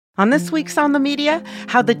On this week's On the Media,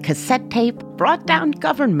 how the cassette tape brought down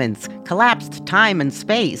governments, collapsed time and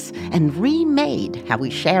space, and remade how we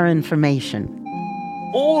share information.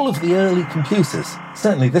 All of the early computers,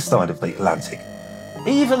 certainly this side of the Atlantic,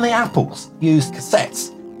 even the Apples, used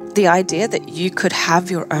cassettes. The idea that you could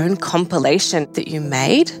have your own compilation that you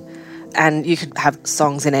made, and you could have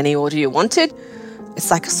songs in any order you wanted, it's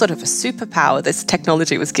like a sort of a superpower this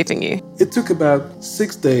technology was giving you. It took about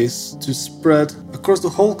 6 days to spread across the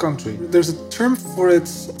whole country. There's a term for it,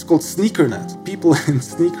 it's called sneakernet. People in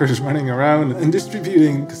sneakers running around and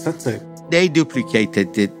distributing cassette tape. They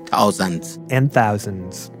duplicated it thousands. And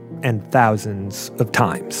thousands and thousands of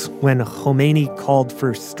times. When Khomeini called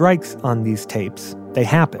for strikes on these tapes, they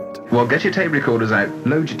happened. Well, get your tape recorders out,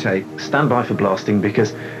 load your tape, stand by for blasting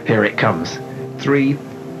because here it comes. 3,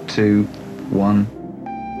 2, 1...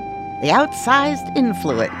 The outsized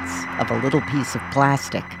influence of a little piece of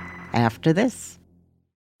plastic. After this.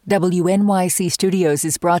 WNYC Studios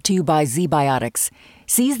is brought to you by ZBiotics.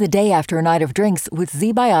 Seize the day after a night of drinks with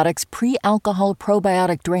ZBiotics pre-alcohol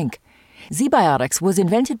probiotic drink. ZBiotics was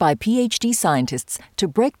invented by PhD scientists to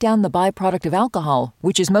break down the byproduct of alcohol,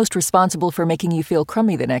 which is most responsible for making you feel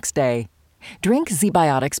crummy the next day. Drink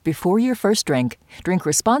ZBiotics before your first drink, drink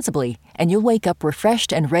responsibly, and you'll wake up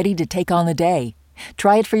refreshed and ready to take on the day.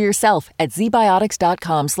 Try it for yourself at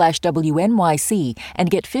zbiotics.com/WNYC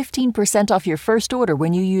and get 15% off your first order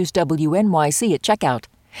when you use WNYC at checkout.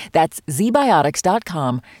 That's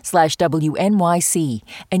zbiotics.com/WNYC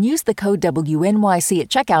and use the code WNYC at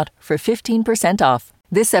checkout for 15% off.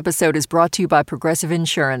 This episode is brought to you by Progressive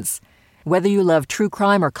Insurance. Whether you love true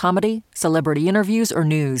crime or comedy, celebrity interviews or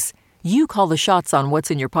news, you call the shots on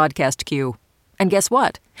what's in your podcast queue. And guess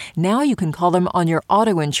what? Now you can call them on your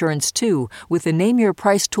auto insurance, too, with the Name Your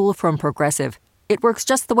Price tool from Progressive. It works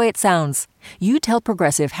just the way it sounds. You tell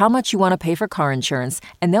Progressive how much you want to pay for car insurance,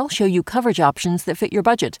 and they'll show you coverage options that fit your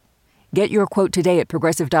budget. Get your quote today at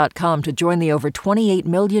Progressive.com to join the over 28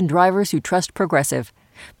 million drivers who trust Progressive.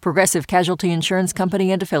 Progressive Casualty Insurance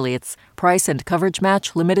Company and Affiliates. Price and coverage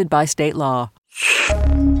match limited by state law.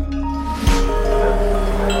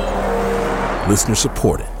 Listener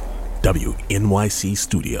supported. WNYC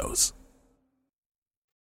Studios.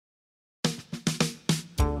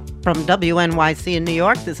 From WNYC in New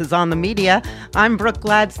York, this is On the Media. I'm Brooke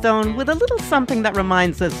Gladstone with a little something that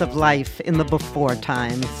reminds us of life in the before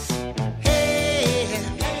times.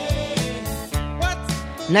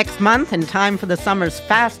 Next month, in time for the summer's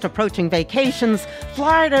fast-approaching vacations,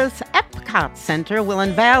 Florida's Epcot Center will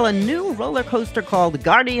unveil a new roller coaster called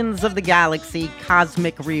Guardians of the Galaxy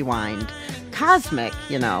Cosmic Rewind. Cosmic,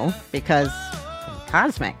 because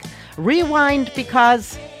cosmic. Rewind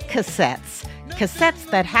because cassettes. Cassettes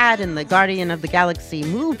that had in the Guardian of the Galaxy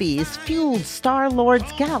movies fueled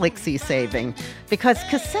Star-Lord's galaxy saving. Because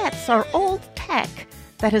cassettes are old tech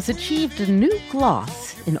that has achieved a new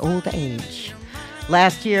gloss in old age.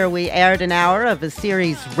 Last year, we aired an hour of a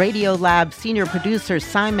series Radiolab senior producer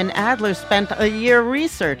Simon Adler spent a year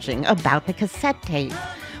researching about the cassette tape.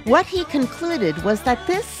 What he concluded was that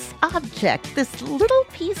this object, this little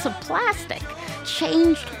piece of plastic,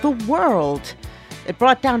 changed the world. It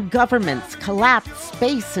brought down governments, collapsed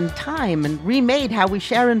space and time, and remade how we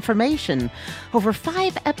share information. Over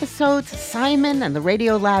 5 episodes, Simon and the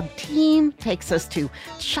Radiolab team takes us to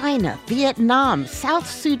China, Vietnam, South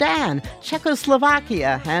Sudan,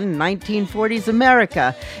 Czechoslovakia, and 1940s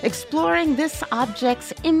America, exploring this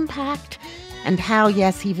object's impact and how,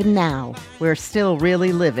 yes, even now, we're still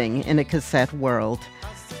really living in a cassette world.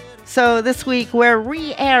 So this week, we're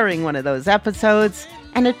re-airing one of those episodes,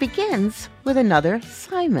 and it begins with another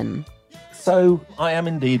Simon. So I am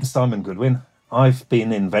indeed Simon Goodwin. I've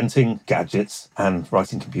been inventing gadgets and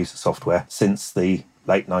writing computer software since the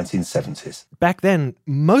late 1970s. Back then,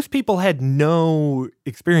 most people had no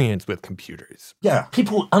experience with computers. Yeah,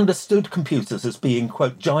 people understood computers as being,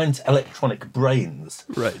 quote, giant electronic brains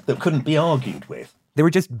that couldn't be argued with. They were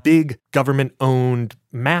just big government-owned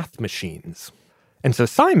math machines. And so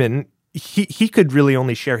Simon, he could really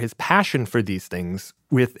only share his passion for these things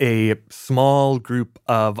with a small group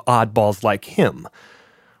of oddballs like him,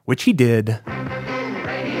 which he did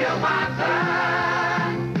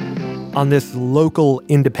on this local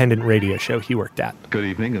independent radio show he worked at. Good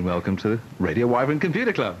evening and welcome to Radio Wyvern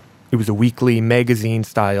Computer Club. It was a weekly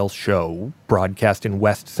magazine-style show broadcast in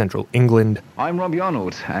West Central England. I'm Rob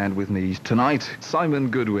Yarnold, and with me tonight,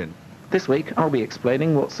 Simon Goodwin. This week, I'll be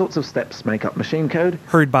explaining what sorts of steps make up machine code.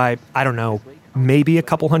 Heard by, I don't know, maybe a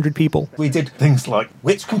couple hundred people. We did things like,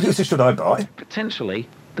 which computer should I buy? Potentially,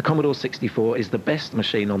 the Commodore 64 is the best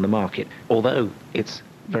machine on the market, although it's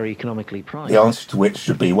very economically priced. The answer to which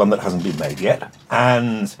should be one that hasn't been made yet.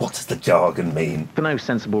 And what does the jargon mean? For no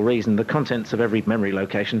sensible reason, the contents of every memory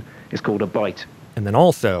location is called a byte. And then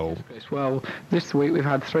also, well, this week we've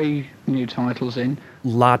had 3 new titles in.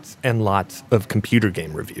 Lots and lots of computer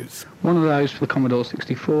game reviews. One of those for the Commodore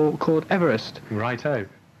 64 called Everest. Righto.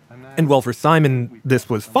 And while for Simon this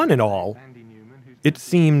was fun and all, it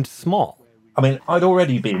seemed small. I mean, I'd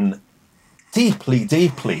already been deeply,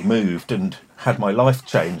 deeply moved and had my life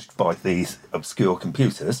changed by these obscure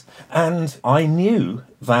computers. And I knew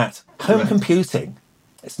that home computing,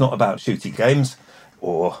 it's not about shooting games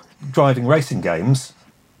or driving racing games.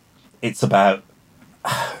 It's about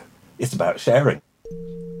sharing.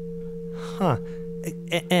 Huh.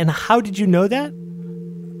 And how did you know that?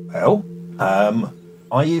 Well,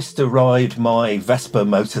 I used to ride my Vespa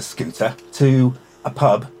motor scooter to a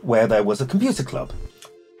pub where there was a computer club.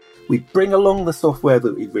 We'd bring along the software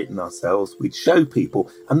that we'd written ourselves, we'd show people,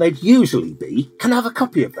 and they'd usually be, can I have a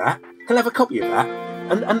copy of that? Can I have a copy of that?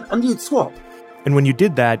 And you'd swap. And when you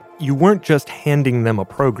did that, you weren't just handing them a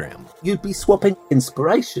program. You'd be swapping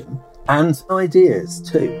inspiration and ideas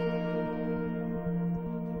too.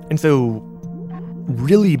 And so,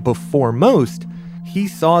 really before most, he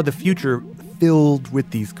saw the future filled with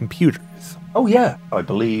these computers. Oh yeah, I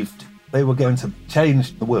believed they were going to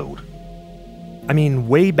change the world. I mean,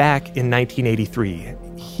 way back in 1983,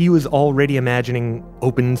 he was already imagining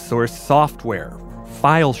open source software,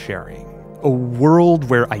 file sharing, a world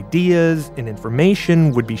where ideas and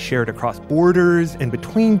information would be shared across borders and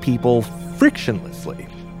between people frictionlessly.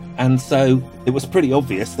 And so it was pretty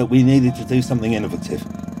obvious that we needed to do something innovative.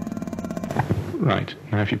 Right,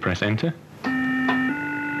 now if you press enter.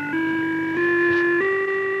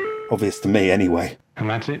 Obvious to me anyway. And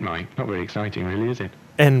that's it, Mike. Not very exciting, really, is it?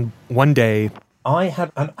 And one day, I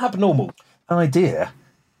had an abnormal idea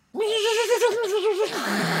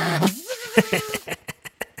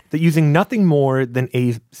that using nothing more than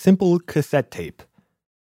a simple cassette tape,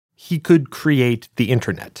 he could create the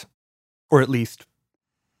internet. Or at least,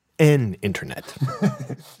 an internet.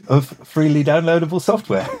 Of freely downloadable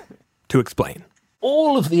software. To explain.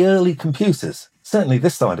 All of the early computers, certainly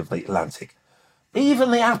this side of the Atlantic,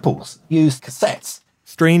 even the Apples, used cassettes.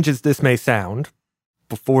 Strange as this may sound,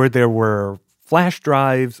 before there were flash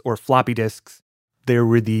drives or floppy disks, there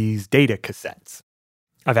were these data cassettes.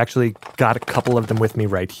 I've actually got a couple of them with me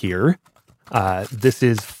right here. This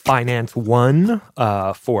is Finance 1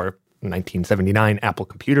 for 1979 Apple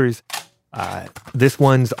computers. This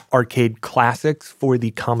one's Arcade Classics for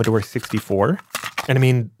the Commodore 64. And I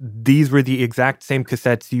mean, these were the exact same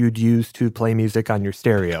cassettes you'd use to play music on your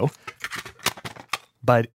stereo.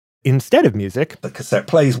 But instead of music, the cassette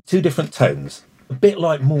plays 2 different tones, a bit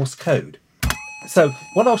like Morse code. So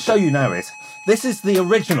what I'll show you now is, this is the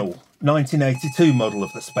original 1982 model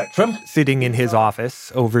of the Spectrum. Sitting in his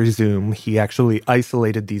office over Zoom, he actually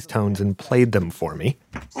isolated these tones and played them for me.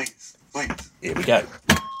 Please. Here we go.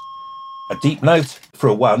 A deep note for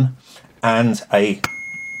a 1 and a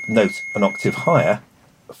note an octave higher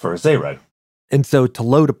for a 0. And so to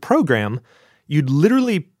load a program, you'd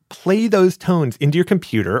literally play those tones into your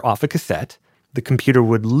computer off a cassette. The computer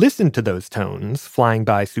would listen to those tones flying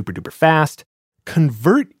by super duper fast,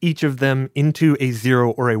 convert each of them into a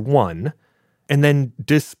 0 or a 1, and then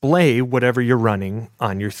display whatever you're running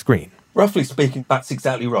on your screen. Roughly speaking, that's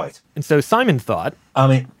exactly right. And so Simon thought, I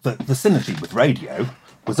mean, the synergy with radio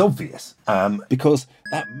was obvious, because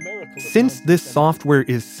that miracle... Since this software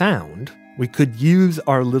is sound, we could use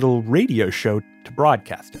our little radio show to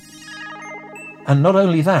broadcast it. And not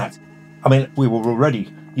only that, I mean, we were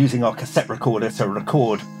already using our cassette recorder to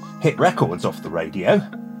record hit records off the radio.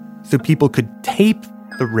 So people could tape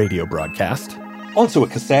the radio broadcast onto a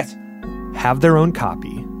cassette, have their own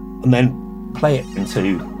copy, and then play it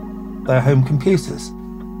into their home computers.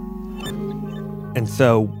 And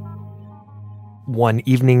so, one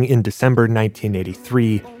evening in December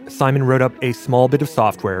 1983, Simon wrote up a small bit of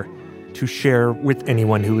software to share with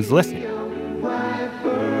anyone who was listening.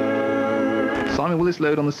 Simon, will this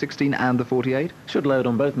load on the 16 and the 48? Should load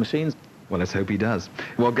on both machines. Well, let's hope he does.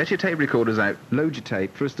 Well, get your tape recorders out, load your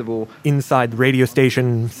tape, first of all. Inside the radio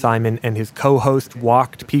station, Simon and his co-host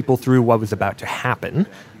walked people through what was about to happen,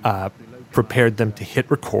 prepared them to hit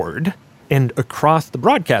record, and across the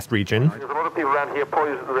broadcast region... There's a lot of people around here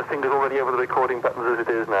poised their fingers already over the recording buttons as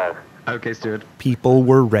it is now. Okay, Stuart. People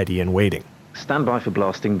were ready and waiting. Stand by for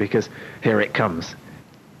blasting because here it comes.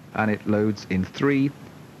 And it loads in 3,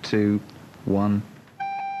 2, 1...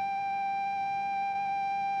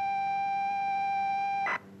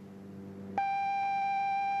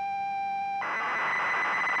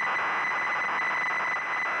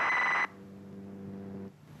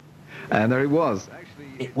 And there it was.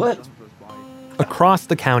 It worked. Across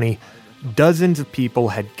the county, dozens of people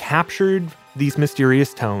had captured these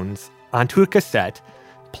mysterious tones onto a cassette,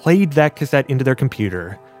 played that cassette into their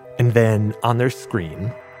computer, and then on their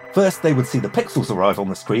screen. First, they would see the pixels arrive on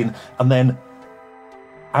the screen, and then,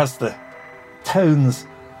 as the tones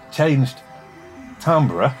changed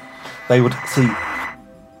timbre, they would see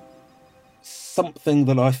something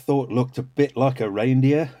that I thought looked a bit like a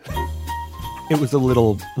reindeer. It was a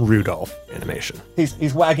little Rudolph animation.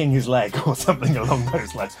 He's wagging his leg or something along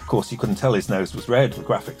those lines. Of course, you couldn't tell his nose was red. The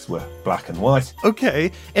graphics were black and white.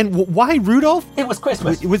 Okay, and why Rudolph? It was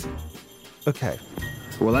Christmas. It was... Okay.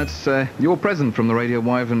 Well, that's your present from the Radio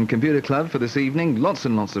Wyvern Computer Club for this evening. Lots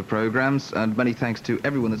and lots of programmes, and many thanks to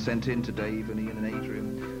everyone that sent in, to Dave and Ian and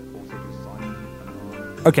Adrian, also to Simon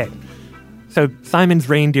and Okay, so Simon's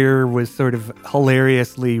reindeer was sort of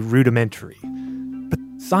hilariously rudimentary. But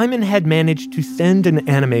Simon had managed to send an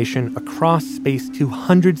animation across space to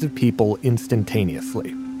hundreds of people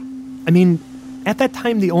instantaneously. I mean, at that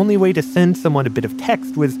time, the only way to send someone a bit of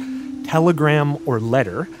text was telegram or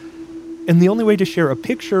letter, and the only way to share a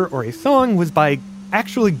picture or a song was by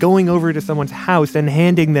actually going over to someone's house and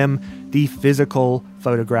handing them the physical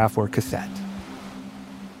photograph or cassette.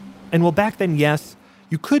 And well, back then, yes,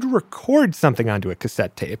 you could record something onto a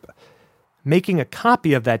cassette tape. Making a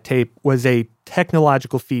copy of that tape was a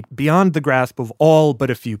technological feat beyond the grasp of all but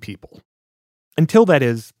a few people. Until, that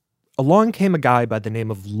is, along came a guy by the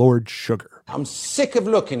name of Lord Sugar. I'm sick of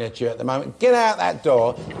looking at you at the moment. Get out that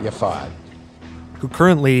door, you're fired. Who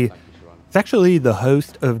currently is actually the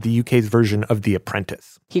host of the UK's version of The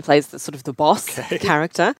Apprentice. He plays the sort of the boss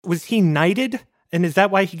character. Was he knighted? And is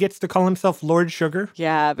that why he gets to call himself Lord Sugar?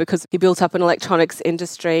 Yeah, because he built up an electronics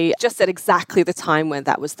industry just at exactly the time when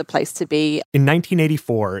that was the place to be. In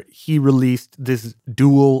 1984, he released this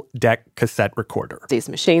dual-deck cassette recorder. These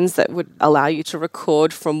machines that would allow you to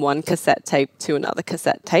record from one cassette tape to another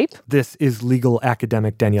cassette tape. This is legal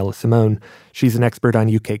academic Daniela Simone. She's an expert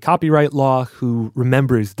on UK copyright law who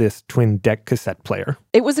remembers this twin-deck cassette player.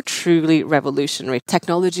 It was a truly revolutionary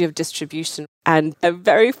technology of distribution and a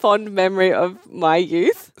very fond memory of my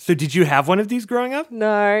youth. So did you have one of these growing up?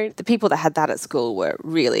 No. The people that had that at school were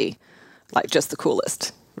really, just the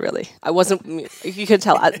coolest, really. I wasn't, you can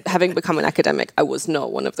tell, having become an academic, I was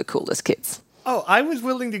not one of the coolest kids. Oh, I was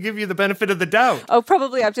willing to give you the benefit of the doubt. Oh,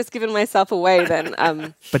 probably I've just given myself away then.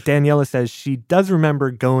 But Daniela says she does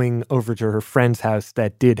remember going over to her friend's house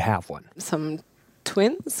that did have one. Some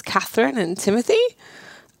twins, Catherine and Timothy.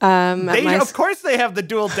 Of course they have the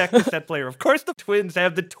dual-deck cassette player. Of course the twins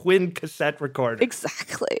have the twin cassette recorder.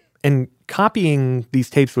 Exactly. And copying these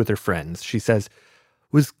tapes with her friends, she says,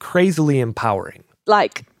 was crazily empowering.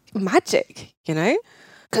 Like magic, you know?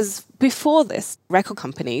 Because before this, record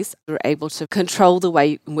companies were able to control the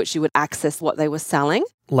way in which you would access what they were selling.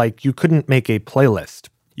 Like, you couldn't make a playlist.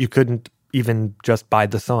 You couldn't even just buy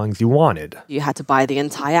the songs you wanted. You had to buy the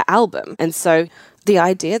entire album. And so the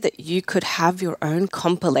idea that you could have your own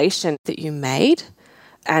compilation that you made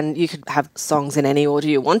and you could have songs in any order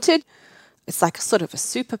you wanted, it's like a sort of a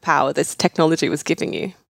superpower this technology was giving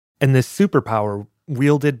you. And this superpower,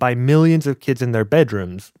 wielded by millions of kids in their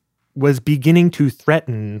bedrooms, was beginning to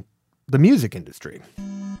threaten the music industry.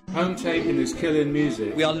 Home taping is killing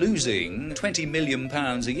music. We are losing £20 million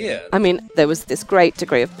a year. I mean, there was this great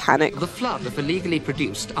degree of panic. The flood of illegally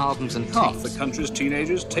produced albums and tapes. Half the country's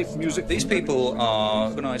teenagers tape music. These people are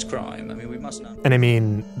organised crime. I mean, we must know. And I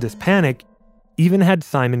mean, this panic even had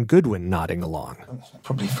Simon Goodwin nodding along.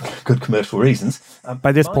 Probably for good commercial reasons.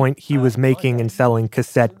 By this point, he was making and selling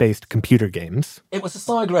cassette-based computer games. It was a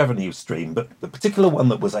side revenue stream, but the particular one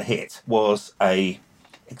that was a hit was a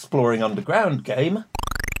exploring underground game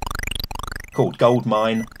called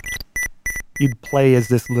Goldmine. You'd play as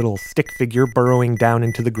this little stick figure burrowing down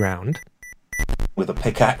into the ground with a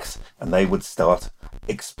pickaxe, and they would start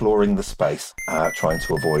exploring the space, trying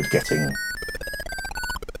to avoid getting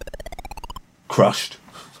crushed.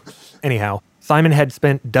 Anyhow, Simon had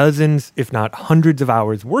spent dozens, if not hundreds of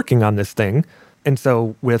hours working on this thing, and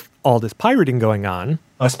so with all this pirating going on,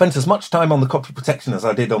 I spent as much time on the copy protection as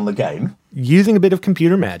I did on the game. Using a bit of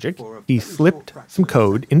computer magic, he slipped some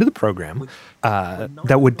code into the program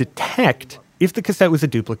that would detect if the cassette was a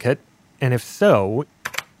duplicate, and if so,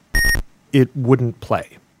 it wouldn't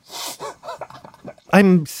play.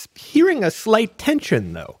 I'm hearing a slight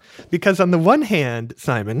tension, though, because on the one hand,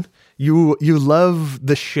 Simon, you love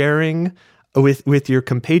the sharing with your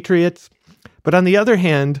compatriots, but on the other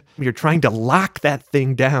hand, you're trying to lock that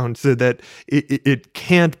thing down so that it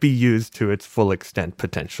can't be used to its full extent,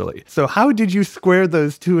 potentially. So how did you square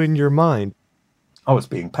those two in your mind? I was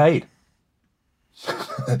being paid.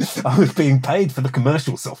 I was being paid for the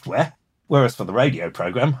commercial software, whereas for the radio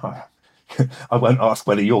programme, I won't ask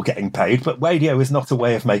whether you're getting paid, but radio is not a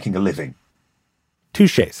way of making a living.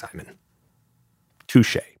 Touché, Simon.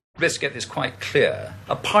 Touché. Let's get this quite clear.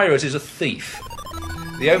 A pirate is a thief.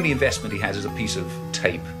 The only investment he has is a piece of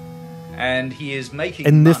tape. And he is making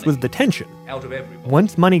And this money was the tension. out of everybody.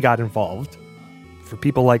 Once money got involved, for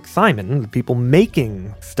people like Simon, the people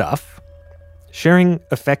making stuff, sharing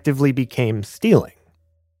effectively became stealing.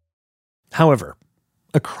 However,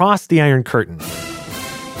 across the Iron Curtain,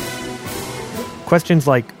 questions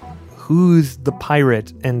like who's the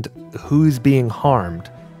pirate and who's being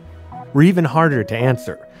harmed were even harder to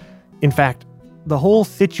answer. In fact, the whole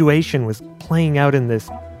situation was playing out in this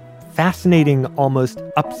fascinating, almost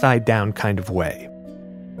upside-down kind of way.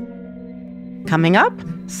 Coming up,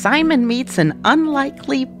 Simon meets an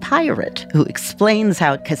unlikely pirate who explains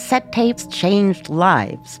how cassette tapes changed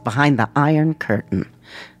lives behind the Iron Curtain.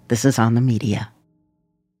 This is On the Media.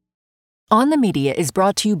 On the Media is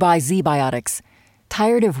brought to you by ZBiotics.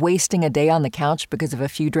 Tired of wasting a day on the couch because of a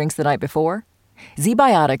few drinks the night before?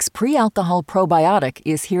 ZBiotics Pre-Alcohol Probiotic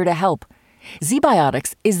is here to help.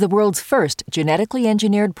 ZBiotics is the world's first genetically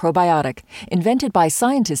engineered probiotic, invented by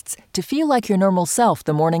scientists to feel like your normal self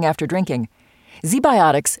the morning after drinking.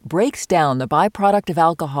 ZBiotics breaks down the byproduct of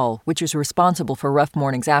alcohol, which is responsible for rough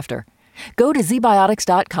mornings after. Go to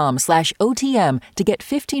zbiotics.com/OTM to get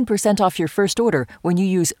 15% off your first order when you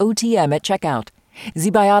use OTM at checkout.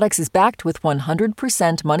 ZBiotics is backed with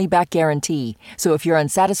 100% money-back guarantee, so if you're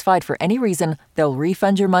unsatisfied for any reason, they'll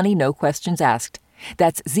refund your money, no questions asked.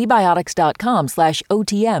 That's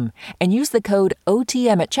zbiotics.com/OTM and use the code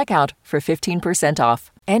OTM at checkout for 15%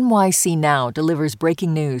 off. NYC Now delivers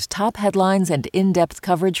breaking news, top headlines, and in-depth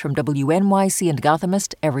coverage from WNYC and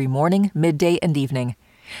Gothamist every morning, midday, and evening.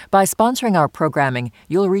 By sponsoring our programming,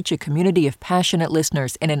 you'll reach a community of passionate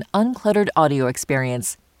listeners in an uncluttered audio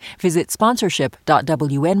experience. Visit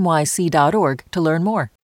sponsorship.wnyc.org to learn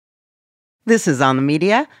more. This is On the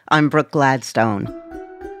Media. I'm Brooke Gladstone.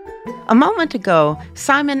 A moment ago,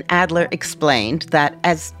 Simon Adler explained that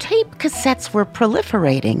as tape cassettes were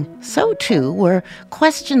proliferating, so too were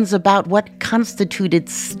questions about what constituted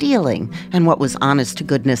stealing and what was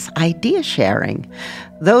honest-to-goodness idea sharing.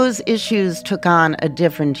 Those issues took on a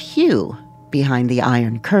different hue behind the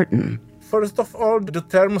Iron Curtain. First of all, the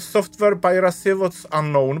term software piracy was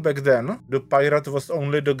unknown back then. The pirate was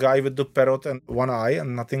only the guy with the parrot and one eye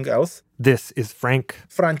and nothing else. This is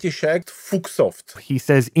František Fuchsoft. He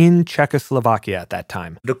says in Czechoslovakia at that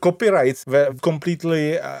time. The copyrights were a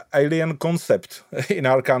completely alien concept in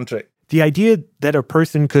our country. The idea that a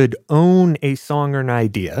person could own a song or an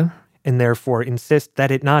idea and therefore insist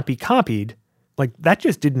that it not be copied, like, that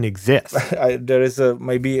just didn't exist. There is a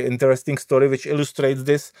maybe interesting story which illustrates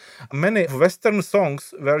this. Many Western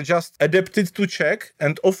songs were just adapted to Czech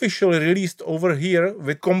and officially released over here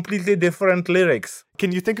with completely different lyrics.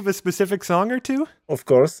 Can you think of a specific song or two? Of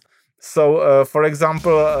course. So, for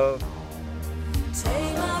example...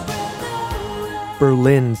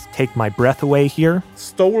 Berlin's Take My Breath Away here.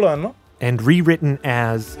 Stolen. And rewritten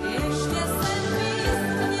as...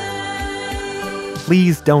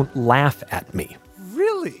 Please don't laugh at me.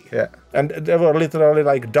 Really? Yeah. And there were literally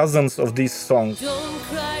like dozens of these songs.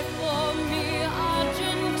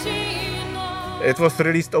 It was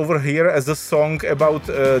released over here as a song about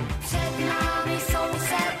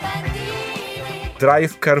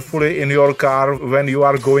drive carefully in your car when you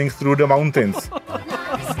are going through the mountains.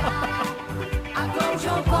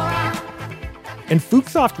 And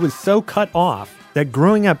Fuchsoft was so cut off that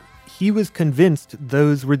growing up, he was convinced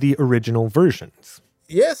those were the original versions.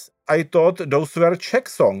 Yes, I thought those were Czech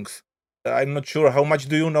songs. I'm not sure how much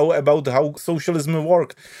do you know about how socialism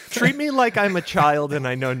works. Treat me like I'm a child and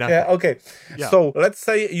I know nothing. Yeah, okay. Yeah. So let's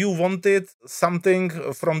say you wanted something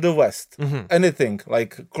from the West. Mm-hmm. Anything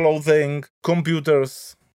like clothing,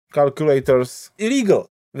 computers, calculators. Illegal.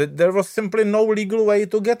 There was simply no legal way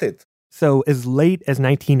to get it. So as late as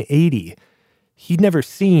 1980, he'd never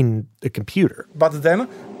seen a computer. But then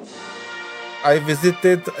I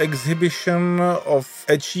visited exhibition of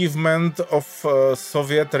achievement of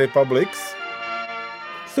Soviet republics.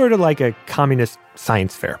 Sort of like a communist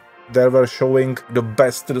science fair. They were showing the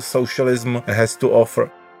best socialism has to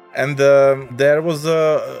offer. And there was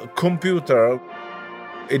a computer.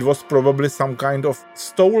 It was probably some kind of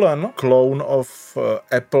stolen clone of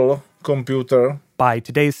Apple computer. By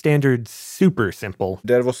today's standards, super simple.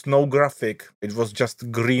 There was no graphic. It was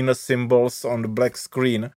just green symbols on the black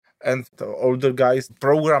screen. and the older guys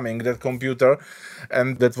programming that computer.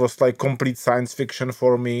 And that was like complete science fiction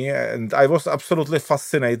for me. And I was absolutely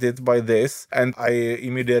fascinated by this. And I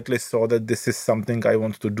immediately saw that this is something I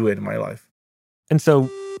want to do in my life. And so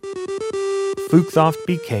Fuchsoft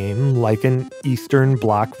became like an Eastern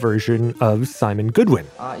Bloc version of Simon Goodwin.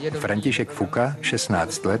 František Fuka, 16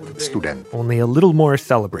 let, student. Only a little more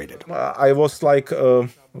celebrated. I was like a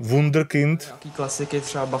wunderkind.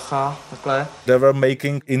 They were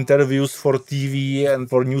making interviews for TV and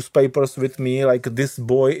for newspapers with me, like this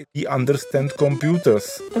boy, he understands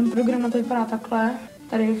computers.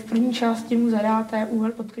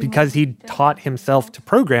 Because he taught himself to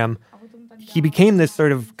program, he became this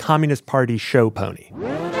sort of Communist Party show pony.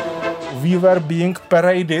 We were being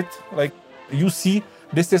paraded, like, you see,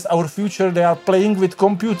 this is our future, they are playing with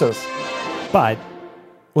computers. But,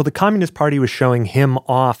 while the Communist Party was showing him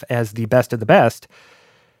off as the best of the best,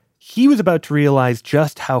 he was about to realize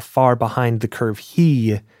just how far behind the curve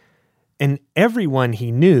he and everyone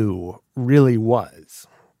he knew really was.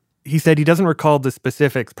 He said he doesn't recall the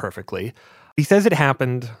specifics perfectly. He says it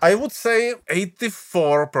happened... I would say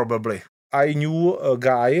 84, probably. I knew a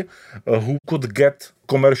guy who could get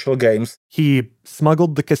commercial games. He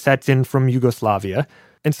smuggled the cassettes in from Yugoslavia,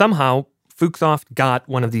 and somehow Fuchsoft got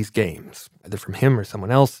one of these games, either from him or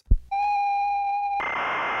someone else.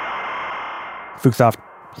 Fuchsoft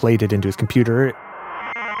played it into his computer,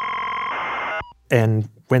 and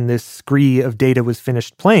when this scree of data was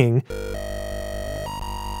finished playing,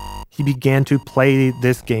 he began to play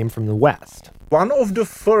this game from the West. One of the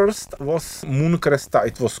first was Mooncresta,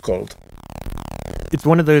 it was called. It's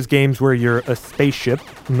one of those games where you're a spaceship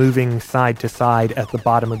moving side to side at the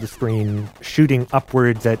bottom of the screen, shooting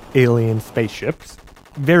upwards at alien spaceships.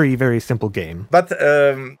 Very, very simple game. But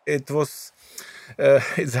it was...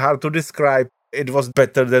 it's hard to describe. It was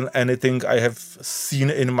better than anything I have seen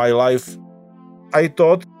in my life. I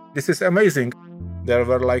thought, this is amazing. There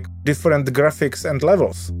were like different graphics and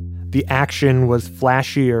levels. The action was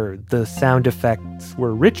flashier, the sound effects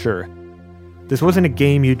were richer. This wasn't a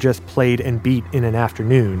game you just played and beat in an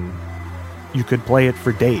afternoon. You could play it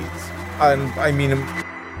for days. And I mean,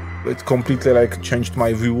 it completely like changed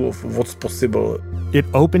my view of what's possible. It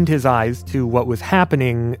opened his eyes to what was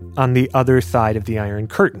happening on the other side of the Iron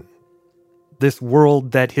Curtain. This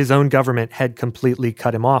world that his own government had completely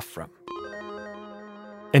cut him off from.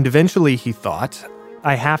 And eventually he thought,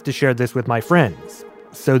 I have to share this with my friends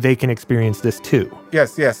so they can experience this too.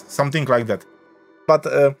 Yes, something like that. But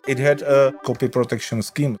it had a copy protection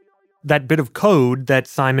scheme. That bit of code that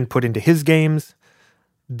Simon put into his games,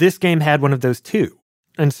 this game had one of those too.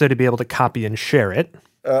 And so to be able to copy and share it...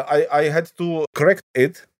 I had to correct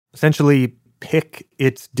it. Essentially pick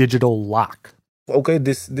its digital lock. Okay,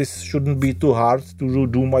 this shouldn't be too hard to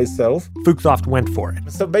do myself. Fuchsoft went for it.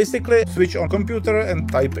 So basically, switch on computer and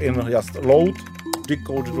type in just load,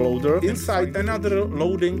 decode loader. Inside another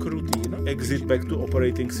loading routine, exit back to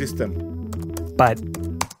operating system. But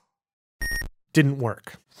didn't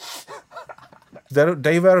work.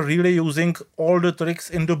 They were really using all the tricks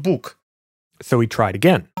in the book. So he tried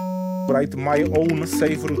again. Write my own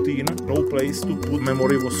save routine. No place to put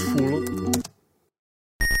memory was full.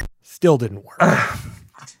 Still didn't work.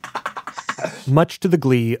 Much to the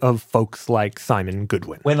glee of folks like Simon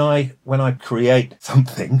Goodwin. When I create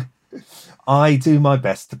something, I do my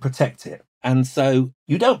best to protect it. And so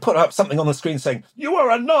you don't put up something on the screen saying, "You are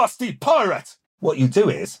a nasty pirate!" What you do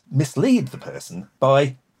is mislead the person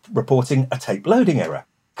by reporting a tape loading error.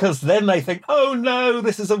 Because then they think, oh no,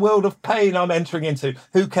 this is a world of pain I'm entering into.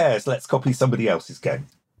 Who cares? Let's copy somebody else's game.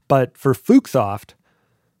 But for Fuchsoft,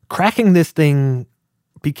 cracking this thing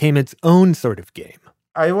became its own sort of game.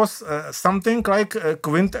 I was something like a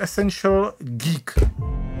quintessential geek.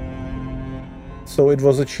 So it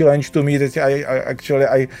was a challenge to me that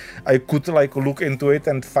I could like look into it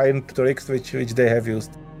and find tricks which they have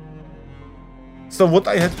used. So what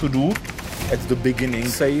I had to do at the beginning,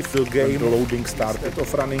 save the game, the loading started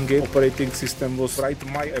of running it, operating system was right,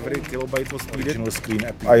 my every kilobyte was original screen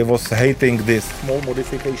app. I was hating this. Small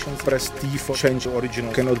modifications, press T for change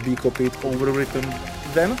original, cannot be copied, overwritten.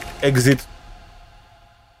 Then exit.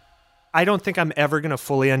 I don't think I'm ever going to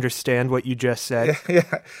fully understand what you just said,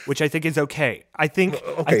 which I think is okay. I think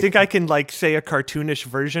I can like say a cartoonish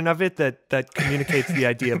version of it that communicates the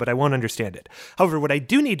idea, but I won't understand it. However, what I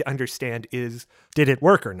do need to understand is, did it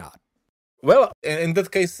work or not? Well, in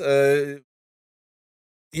that case,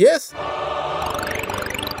 yes.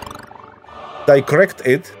 I cracked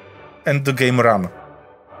it and the game ran.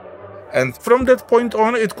 And from that point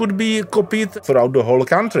on, it could be copied throughout the whole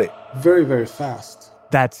country. Very, very fast.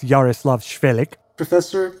 That's Jaroslav Švelik,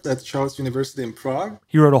 professor at Charles University in Prague.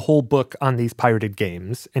 He wrote a whole book on these pirated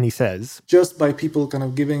games, and he says, just by people kind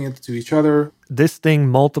of giving it to each other, this thing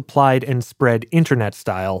multiplied and spread internet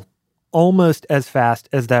style almost as fast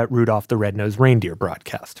as that Rudolph the Red-Nosed Reindeer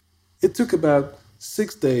broadcast. It took about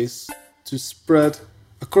 6 days to spread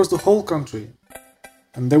across the whole country.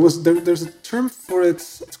 And there's a term for it,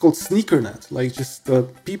 it's called sneakernet, like just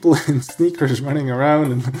people in sneakers running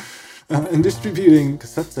around and distributing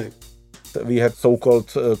cassette tape. We had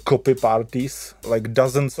so-called copy parties, like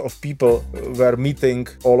dozens of people were meeting.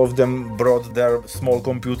 All of them brought their small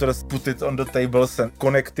computers, put it on the tables and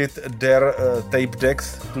connected their tape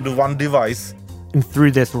decks to the one device. And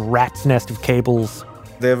through this rat's nest of cables,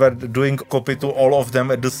 they were doing copy to all of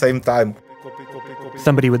them at the same time.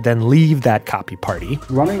 Somebody would then leave that copy party,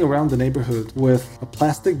 running around the neighborhood with a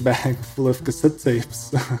plastic bag full of cassette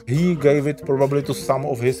tapes. He gave it probably to some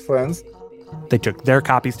of his friends. They took their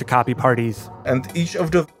copies to copy parties. And each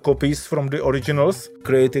of the copies from the originals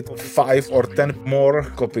created 5 or 10 more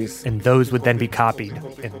copies. And those would then be copied,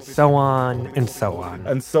 and so on, and so on.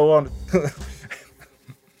 And so on.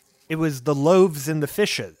 It was the loaves and the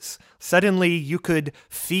fishes. Suddenly, you could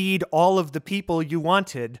feed all of the people you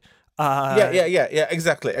wanted. Yeah,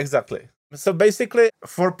 exactly. So basically,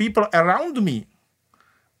 for people around me,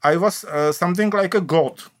 I was something like a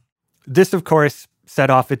god. This, of course, set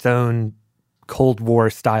off its own Cold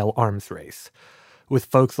War-style arms race, with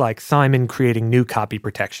folks like Simon creating new copy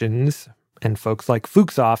protections and folks like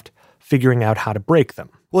Fuchsoft figuring out how to break them.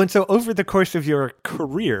 Well, and so over the course of your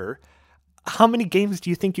career, how many games do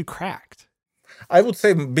you think you cracked? I would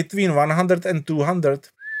say between 100 and 200.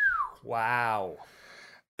 Wow.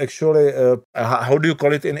 Actually, how do you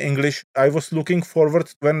call it in English? I was looking forward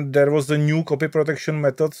when there was the new copy protection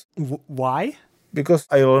methods. Why? Because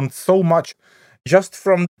I learned so much just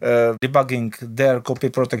from debugging their copy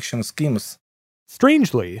protection schemes.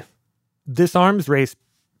 Strangely, this arms race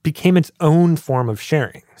became its own form of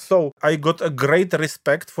sharing. So I got a great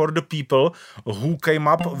respect for the people who came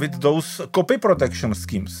up with those copy protection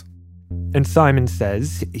schemes. And Simon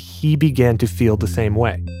says he began to feel the same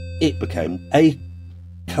way. It became a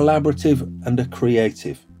collaborative and a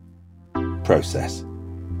creative process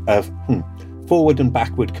of forward and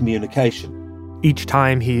backward communication. Each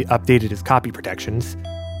time he updated his copy protections,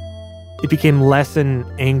 it became less an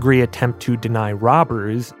angry attempt to deny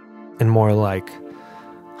robbers and more like,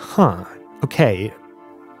 okay,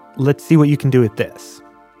 let's see what you can do with this.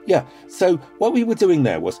 Yeah, so what we were doing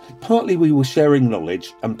there was partly we were sharing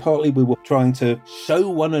knowledge and partly we were trying to show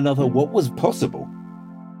one another what was possible.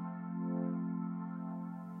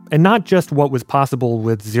 And not just what was possible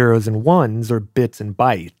with zeros and ones or bits and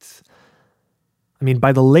bytes. I mean,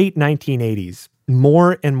 by the late 1980s,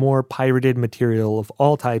 more and more pirated material of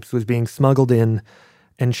all types was being smuggled in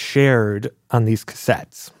and shared on these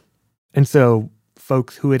cassettes. And so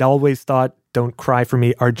folks who had always thought Don't Cry For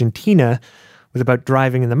Me, Argentina was about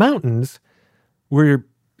driving in the mountains were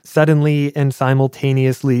suddenly and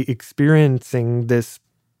simultaneously experiencing this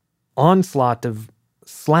onslaught of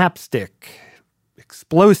slapstick,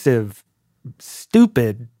 explosive,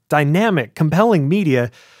 stupid, dynamic, compelling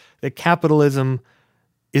media that capitalism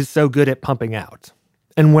is so good at pumping out.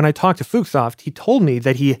 And when I talked to Fuchsoft, he told me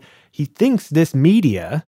that he thinks this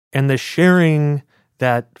media and the sharing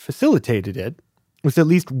that facilitated it was at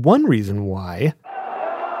least one reason why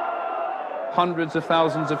hundreds of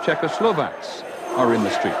thousands of Czechoslovaks are in the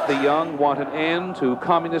street. The young want an end to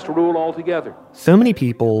communist rule altogether. So many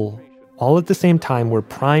people, all at the same time, were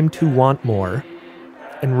primed to want more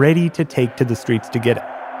and ready to take to the streets to get it.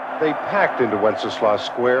 They packed into Wenceslas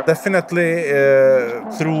Square. Definitely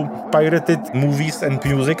through pirated movies and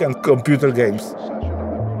music and computer games.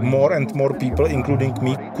 More and more people, including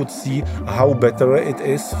me, could see how better it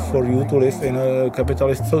is for you to live in a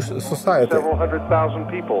capitalist society. Several 100,000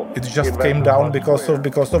 people. It just came down because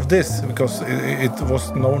of this, because it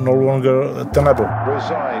was no longer tenable.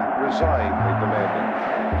 Resign, they demanded.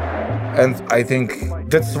 And I think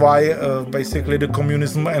that's why basically the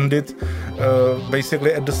communism ended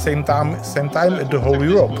basically at the same time at the whole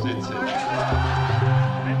Europe.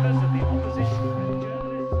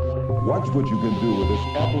 Watch what you can do with this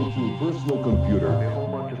Apple II personal computer.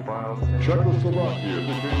 Czechoslovakia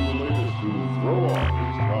became the latest to throw off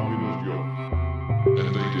its communist yoke. And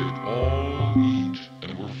they did all eat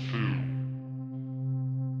and were full.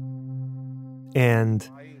 And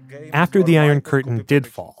after the Iron Curtain did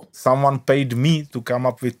fall, someone paid me to come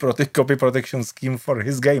up with copy protection scheme for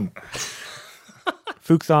his game.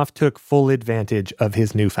 Fuchsoft took full advantage of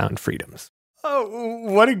his newfound freedoms. Oh,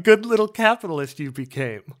 what a good little capitalist you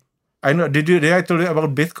became. I know. Did I tell you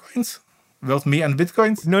about Bitcoins? About me and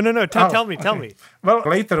Bitcoins? No. Tell me. Well,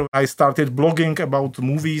 later I started blogging about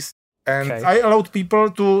movies. And I allowed people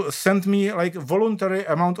to send me like voluntary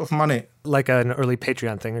amount of money. Like an early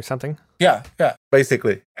Patreon thing or something? Yeah,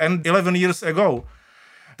 basically. And 11 years ago,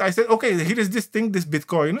 I said, okay, here is this thing, this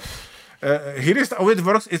Bitcoin. Here is how it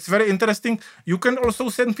works. It's very interesting. You can also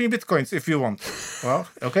send me Bitcoins if you want. Well,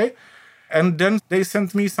 okay. And then they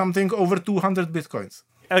sent me something over 200 Bitcoins.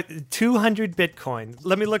 200 Bitcoin.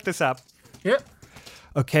 Let me look this up. Yeah.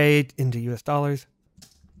 Okay, into US dollars.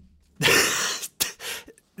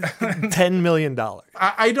 $10 million.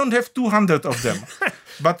 I don't have 200 of them.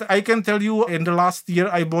 But I can tell you, in the last year,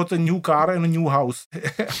 I bought a new car and a new house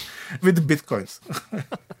with Bitcoins.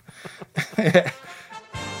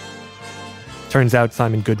 Turns out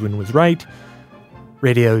Simon Goodwin was right.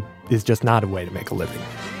 Radio is just not a way to make a living.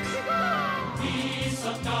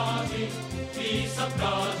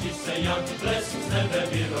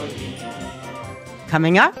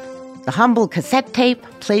 Coming up, the humble cassette tape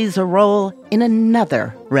plays a role in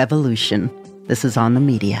another revolution. This is On the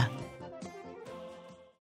Media.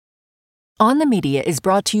 On the Media is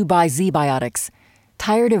brought to you by ZBiotics.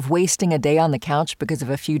 Tired of wasting a day on the couch because of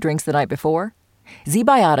a few drinks the night before?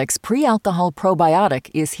 ZBiotics Pre-Alcohol Probiotic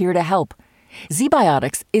is here to help.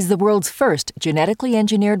 ZBiotics is the world's first genetically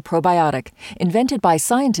engineered probiotic, invented by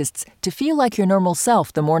scientists to feel like your normal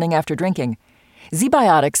self the morning after drinking.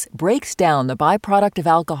 ZBiotics breaks down the byproduct of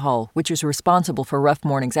alcohol, which is responsible for rough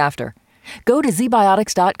mornings after. Go to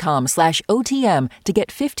zbiotics.com/OTM to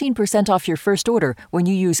get 15% off your first order when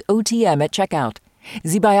you use OTM at checkout.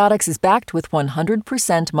 ZBiotics is backed with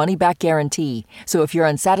 100% money-back guarantee, so if you're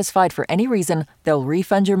unsatisfied for any reason, they'll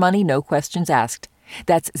refund your money, no questions asked.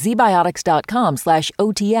 That's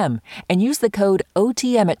zbiotics.com/OTM and use the code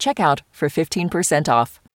OTM at checkout for 15%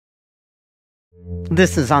 off.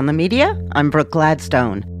 This is On the Media. I'm Brooke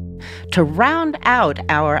Gladstone. To round out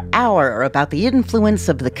our hour about the influence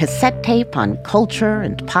of the cassette tape on culture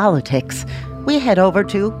and politics, we head over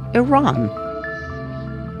to Iran.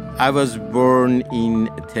 I was born in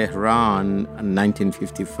Tehran in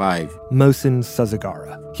 1955. Mohsen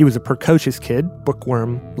Sazagara. He was a precocious kid,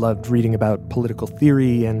 bookworm, loved reading about political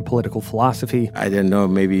theory and political philosophy. I don't know,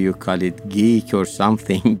 maybe you call it geek or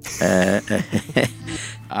something.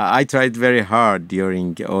 I tried very hard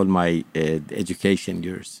during all my education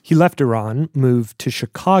years. He left Iran, moved to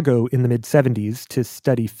Chicago in the mid-'70s to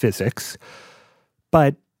study physics.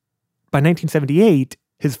 But by 1978,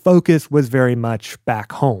 his focus was very much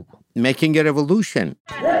back home. Making a revolution.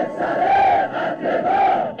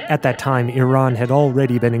 At that time, Iran had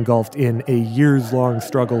already been engulfed in a years-long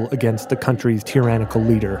struggle against the country's tyrannical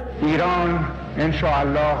leader,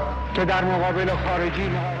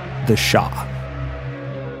 the Shah.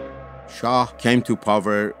 Shah came to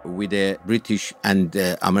power with a British and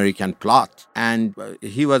American plot, and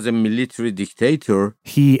he was a military dictator.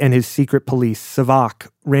 He and his secret police, Savak,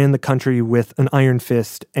 ran the country with an iron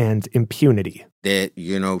fist and impunity. The,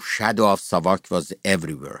 shadow of Savak was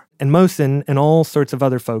everywhere. And Mohsen and all sorts of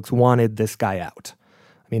other folks wanted this guy out.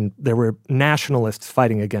 I mean, there were nationalists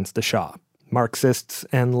fighting against the Shah, Marxists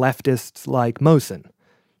and leftists like Mohsen.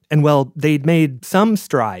 And well, they'd made some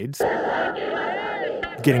strides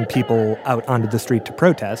getting people out onto the street to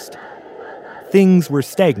protest. Things were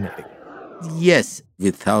stagnating. Yes,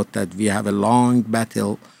 we thought that we have a long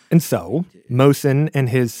battle. And so, Mohsen and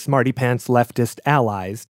his smarty-pants leftist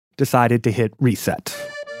allies decided to hit reset.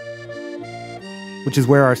 Which is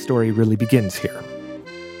where our story really begins here.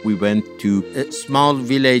 We went to a small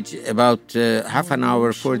village about half an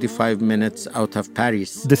hour, 45 minutes out of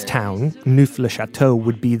Paris. This town, Neuf-le-Château,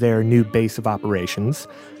 would be their new base of operations.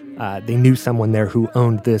 They knew someone there who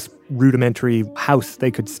owned this rudimentary house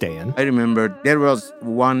they could stay in. I remember there was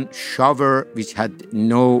one shower which had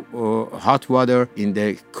no hot water in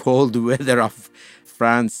the cold weather of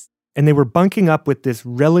France. And they were bunking up with this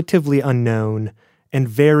relatively unknown and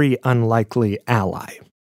very unlikely ally,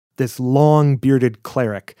 this long-bearded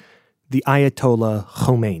cleric, the Ayatollah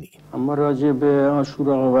Khomeini.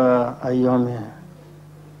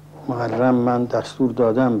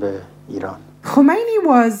 Khomeini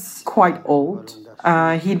was quite old.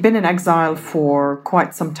 He'd been in exile for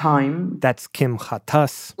quite some time. That's Kim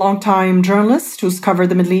Khattas. Long-time journalist who's covered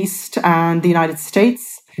the Middle East and the United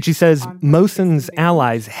States. She says Mohsen's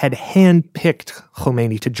allies had handpicked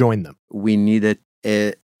Khomeini to join them. We needed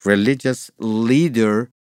a religious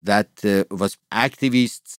leader that was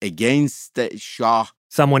activists against the Shah.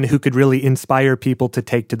 Someone who could really inspire people to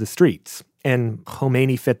take to the streets. And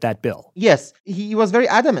Khomeini fit that bill. Yes, he was very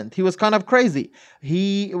adamant. He was kind of crazy.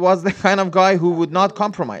 He was the kind of guy who would not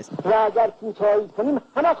compromise.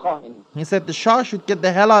 He said the Shah should get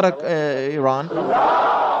the hell out of Iran.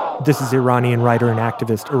 This is Iranian writer and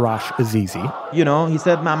activist Arash Azizi. You know, he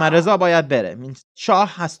said, Mohammad Reza bayad bere. Means Shah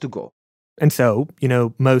has to go. And so,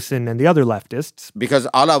 Mohsen and the other leftists, because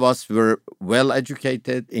all of us were well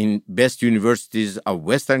educated in best universities of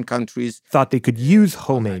Western countries, thought they could use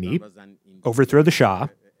Khomeini, overthrow the Shah,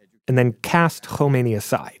 and then cast Khomeini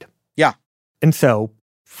aside. Yeah. And so,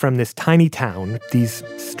 from this tiny town, these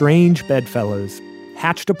strange bedfellows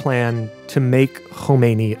hatched a plan to make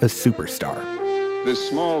Khomeini a superstar. This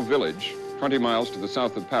small village, 20 miles to the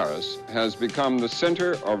south of Paris, has become the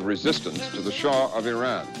center of resistance to the Shah of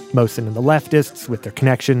Iran. Mohsen and the leftists, with their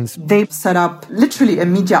connections, they set up literally a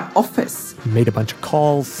media office. Made a bunch of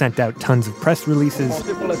calls, sent out tons of press releases.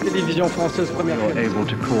 We were able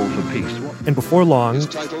to call for peace. And before long, His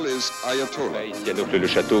title is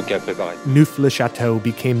Ayatollah. Neuf-le-Château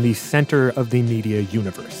became the center of the media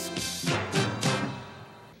universe.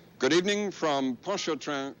 Good evening from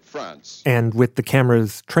Pontchartrain, France. And with the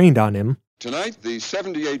cameras trained on him, Tonight, the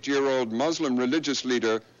 78-year-old Muslim religious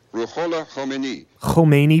leader, Ruhollah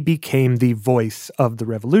Khomeini became the voice of the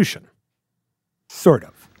revolution. Sort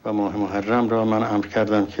of. Because,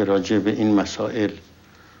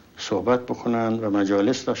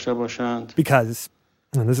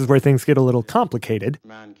 and this is where things get a little complicated,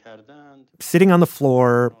 sitting on the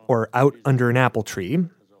floor or out under an apple tree,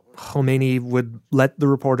 Khomeini would let the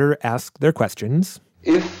reporter ask their questions.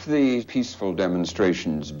 If the peaceful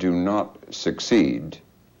demonstrations do not succeed,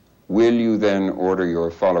 will you then order your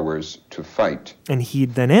followers to fight? And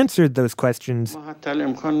he'd then answered those questions in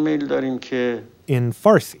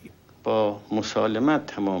Farsi,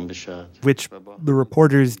 which the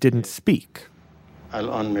reporters didn't speak. So,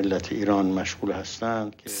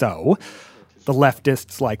 the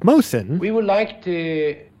leftists like Mohsen, we would like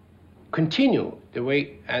to continue the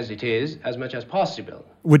way as it is as much as possible,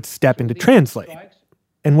 would step in to translate.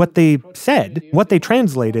 And what they said, what they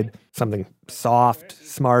translated, something soft,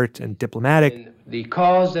 smart, and diplomatic. The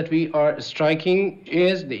cause that we are striking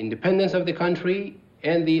is the independence of the country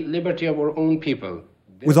and the liberty of our own people.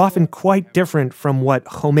 Was often quite different from what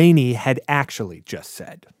Khomeini had actually just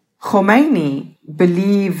said. Khomeini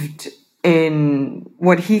believed in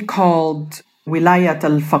what he called wilayat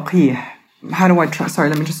al-faqih. How do I sorry,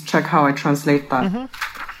 let me just check how I translate that. Mm-hmm.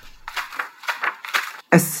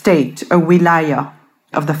 A state, a wilaya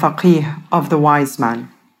of the faqih, of the wise man.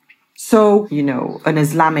 So, an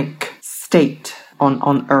Islamic state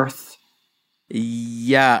on earth.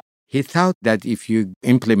 Yeah, he thought that if you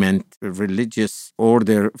implement a religious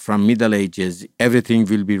order from Middle Ages, everything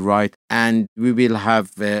will be right and we will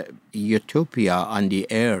have utopia on the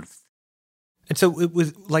earth. And so it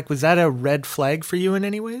was that a red flag for you in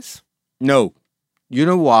any ways? No. You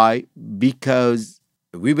know why? Because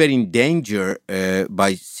we were in danger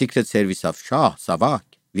by Secret Service of Shah, Savak.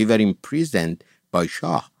 We were imprisoned by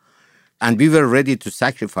Shah. And we were ready to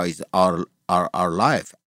sacrifice our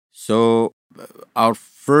life. So our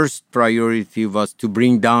first priority was to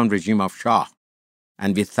bring down regime of Shah.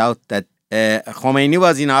 And we thought that Khomeini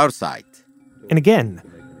was in our side. And again,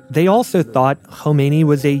 they also thought Khomeini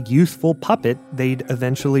was a useful puppet they'd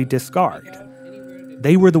eventually discard.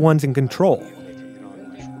 They were the ones in control.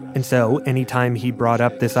 And so, anytime he brought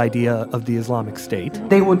up this idea of the Islamic State,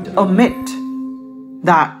 they would omit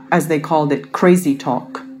that, as they called it, crazy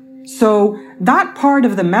talk. So that part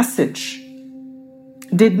of the message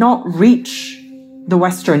did not reach the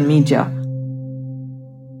Western media.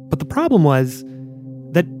 But the problem was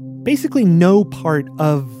that basically no part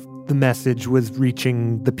of the message was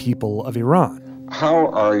reaching the people of Iran. How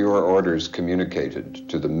are your orders communicated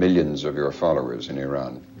to the millions of your followers in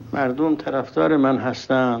Iran? The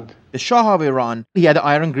Shah of Iran, he had an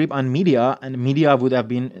iron grip on media, and media would have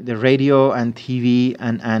been the radio and TV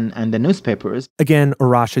and the newspapers. Again,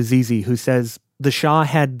 Arash Azizi, who says the Shah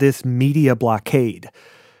had this media blockade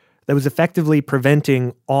that was effectively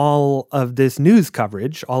preventing all of this news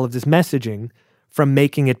coverage, all of this messaging, from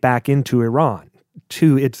making it back into Iran,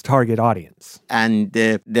 to its target audience. And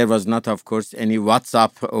there was not, of course, any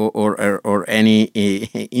WhatsApp or any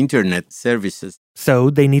internet services. So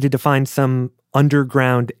they needed to find some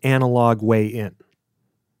underground analog way in.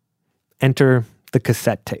 Enter the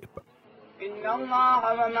cassette tape.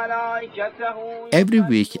 Every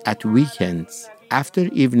week at weekends, after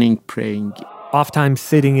evening praying, oftentimes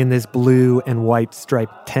sitting in this blue and white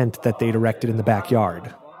striped tent that they'd erected in the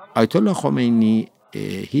backyard, Ayatollah Khomeini,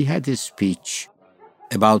 he had a speech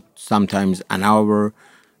about sometimes an hour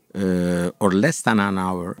or less than an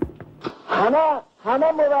hour.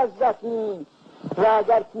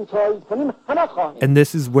 And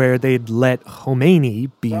this is where they'd let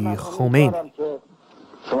Khomeini be Khomeini.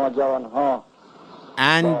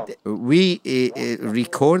 And we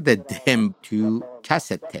recorded them to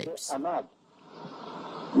cassette tapes.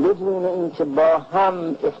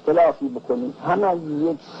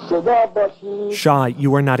 Shah,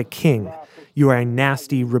 you are not a king. You are a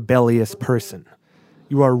nasty, rebellious person.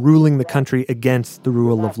 You are ruling the country against the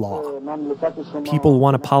rule of law. People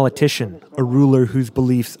want a politician, a ruler whose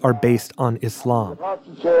beliefs are based on Islam.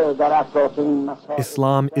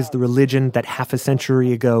 Islam is the religion that half a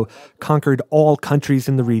century ago conquered all countries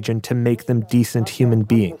in the region to make them decent human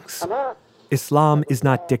beings. Islam is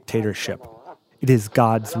not dictatorship. It is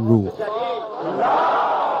God's rule.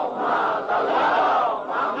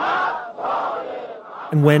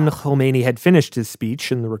 And when Khomeini had finished his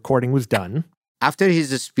speech and the recording was done, after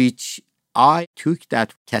his speech, I took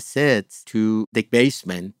that cassette to the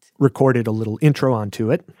basement, recorded a little intro onto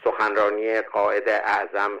it,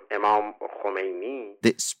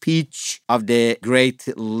 the speech of the great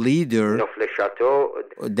leader,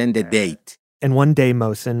 then the date. And one day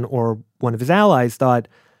Mohsen, or one of his allies, thought,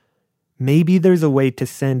 maybe there's a way to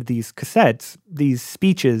send these cassettes, these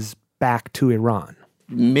speeches, back to Iran.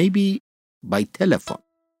 Maybe by telephone.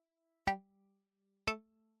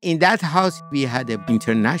 In that house, we had an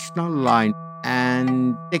international line,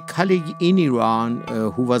 and a colleague in Iran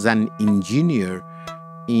who was an engineer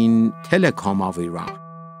in telecom of Iran.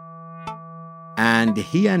 And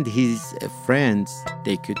he and his friends,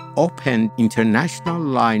 they could open international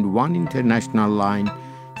line, one international line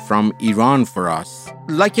from Iran for us,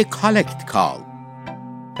 like a collect call.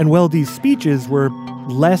 And while these speeches were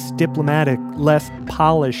less diplomatic, less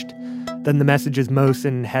polished than the messages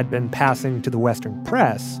Mohsen had been passing to the Western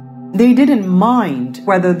press, they didn't mind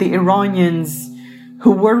whether the Iranians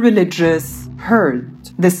who were religious heard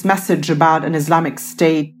this message about an Islamic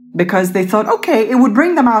state, because they thought, okay, it would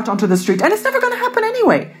bring them out onto the street, and it's never going to happen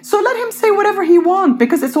anyway. So let him say whatever he wants,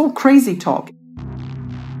 because it's all crazy talk.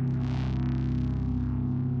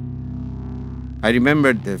 I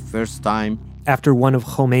remember the first time, after one of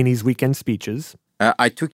Khomeini's weekend speeches, I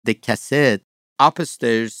took the cassette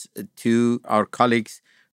upstairs to our colleagues,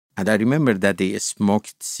 and I remember that they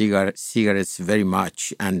smoked cigarettes very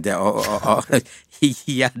much, and their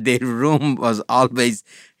room was always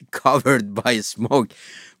covered by smoke.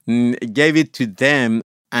 Gave it to them,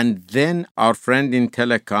 and then our friend in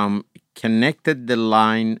telecom connected the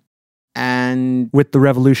line, and with the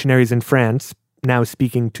revolutionaries in France now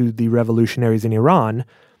speaking to the revolutionaries in Iran,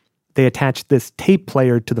 they attached this tape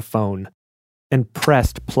player to the phone and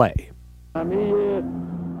pressed play. And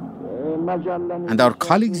our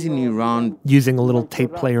colleagues in Iran, using a little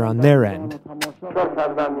tape player on their end,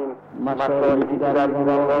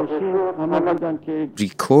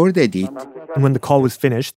 recorded it. And when the call was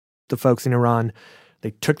finished, the folks in Iran,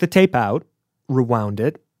 they took the tape out, rewound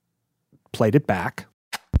it, played it back.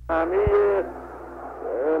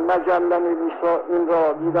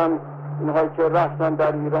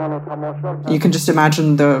 You can just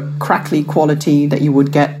imagine the crackly quality that you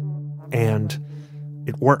would get. And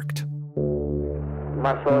it worked.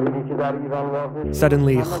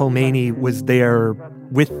 Suddenly, Khomeini was there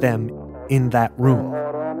with them in that room.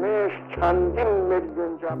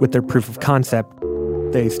 With their proof of concept,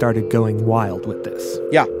 they started going wild with this.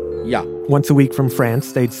 Yeah. Once a week from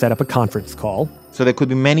France, they'd set up a conference call. So there could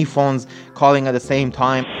be many phones calling at the same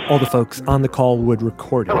time. All the folks on the call would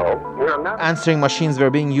record it. Answering machines were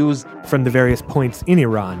being used. From the various points in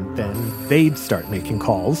Iran, then they'd start making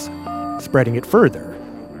calls, spreading it further.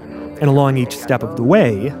 And along each step of the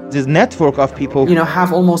way, this network of people,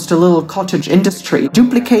 have almost a little cottage industry,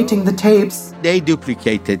 duplicating the tapes. They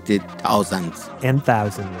duplicated it thousands. And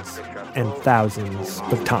thousands and thousands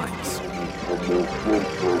of times.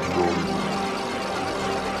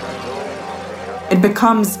 It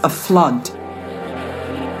becomes a flood.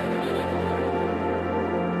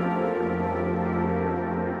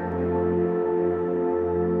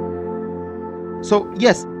 So,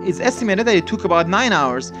 yes, it's estimated that it took about 9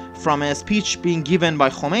 hours from a speech being given by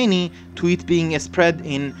Khomeini to it being spread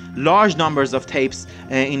in large numbers of tapes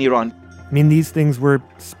in Iran. I mean, these things were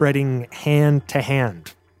spreading hand to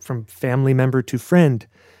hand, from family member to friend,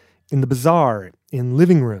 in the bazaar, in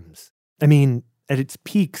living rooms. I mean, at its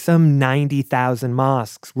peak, some 90,000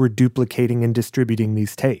 mosques were duplicating and distributing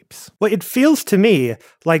these tapes. Well, it feels to me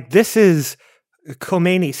like this is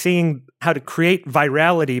Khomeini seeing how to create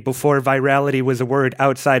virality before virality was a word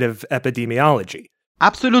outside of epidemiology.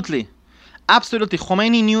 Absolutely.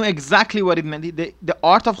 Khomeini knew exactly what it meant. The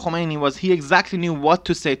art of Khomeini was he exactly knew what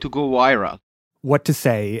to say to go viral. what to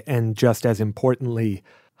say and, just as importantly,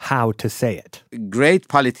 how to say it. Great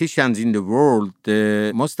politicians in the world,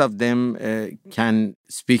 most of them can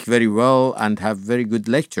speak very well and have very good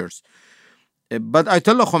lectures. But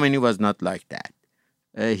Ayatollah Khomeini was not like that.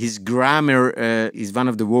 His grammar is one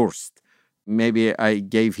of the worst. Maybe I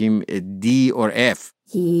gave him a D or F.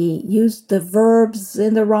 He used the verbs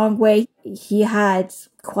in the wrong way. He had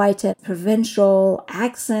quite a provincial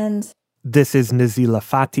accent. This is Nazila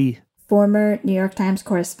Fatih, former New York Times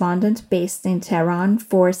correspondent based in Tehran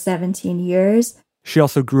for 17 years. She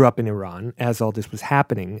also grew up in Iran as all this was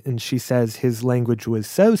happening, and she says his language was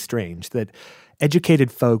so strange that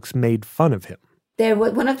educated folks made fun of him.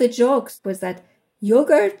 One of the jokes was that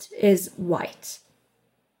yogurt is white.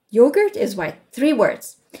 Yogurt is white. 3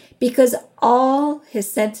 words. Because all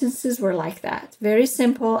his sentences were like that. Very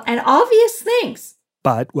simple and obvious things.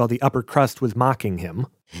 But while the upper crust was mocking him,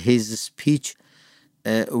 his speech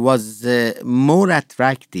was more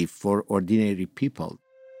attractive for ordinary people.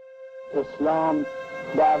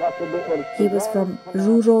 He was from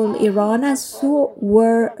rural Iran, and so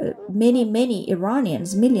were many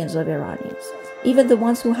Iranians, millions of Iranians. Even the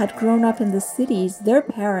ones who had grown up in the cities, their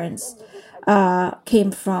parents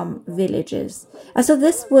came from villages. And so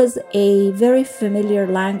this was a very familiar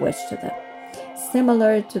language to them,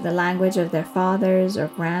 similar to the language of their fathers or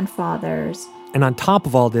grandfathers. And on top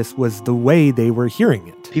of all this was the way they were hearing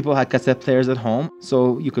it. People had cassette players at home,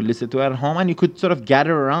 so you could listen to it at home and you could sort of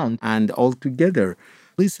gather around. And all together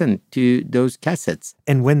listen to those cassettes.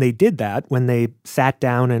 And when they did that, when they sat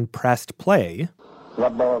down and pressed play,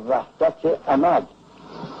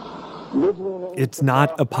 it's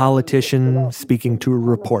not a politician speaking to a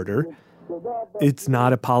reporter. It's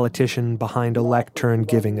not a politician behind a lectern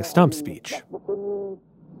giving a stump speech.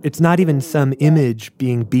 It's not even some image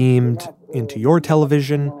being beamed into your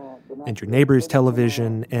television and your neighbor's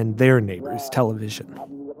television and their neighbor's television.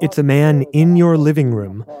 It's a man in your living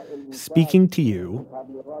room speaking to you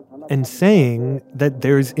and saying that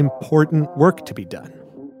there's important work to be done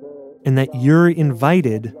and that you're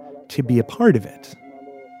invited to be a part of it.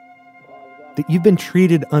 That you've been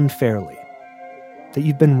treated unfairly, that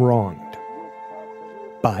you've been wronged,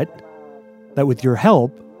 but that with your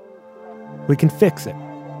help, we can fix it.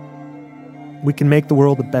 We can make the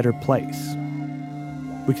world a better place.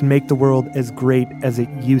 We can make the world as great as it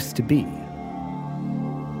used to be.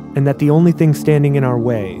 And that the only thing standing in our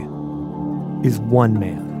way is one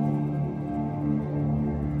man.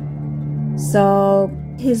 So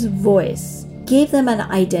his voice gave them an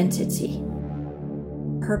identity,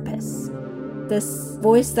 purpose. This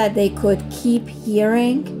voice that they could keep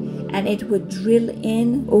hearing, and it would drill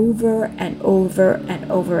in over and over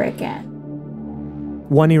and over again.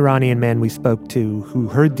 One Iranian man we spoke to who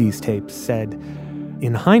heard these tapes said,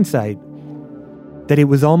 in hindsight, that it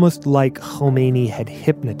was almost like Khomeini had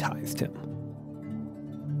hypnotized him.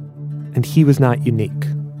 And he was not unique.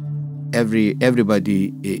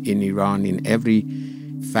 Everybody in Iran, in every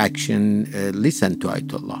faction, listened to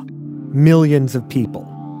Ayatollah. Millions of people.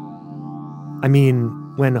 I mean,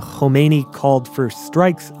 when Khomeini called for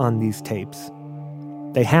strikes on these tapes,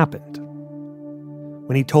 they happened.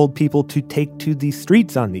 When he told people to take to the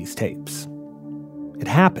streets on these tapes, it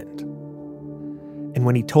happened. And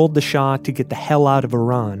when he told the Shah to get the hell out of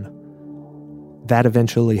Iran, that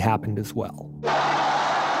eventually happened as well. The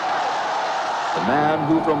man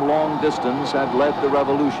who from long distance had led the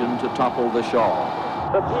revolution to topple the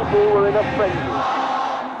Shah. The people were in a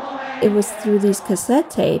frenzy. It was through these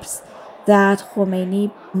cassette tapes that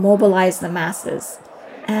Khomeini mobilized the masses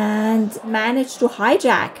and managed to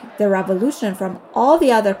hijack the revolution from all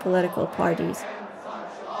the other political parties.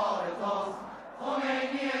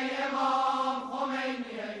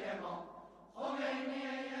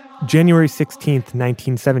 January 16th,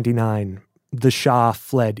 1979, the Shah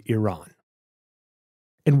fled Iran.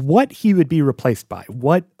 And what he would be replaced by,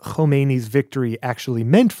 what Khomeini's victory actually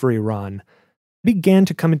meant for Iran, began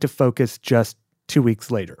to come into focus just 2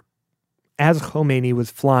 weeks later, as Khomeini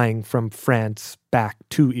was flying from France back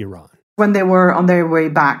to Iran. When they were on their way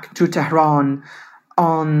back to Tehran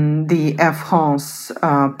on the Air France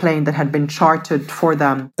plane that had been chartered for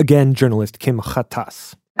them. Again, journalist Kim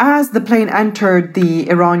Khattas. As the plane entered the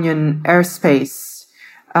Iranian airspace,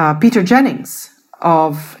 Peter Jennings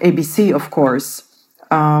of ABC, of course,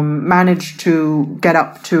 managed to get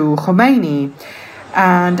up to Khomeini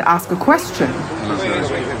and ask a question.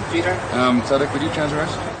 Peter? Sadek, would you transfer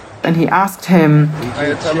us? And he asked him,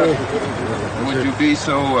 would you be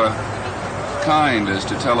so kind as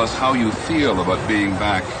to tell us how you feel about being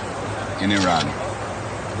back in Iran?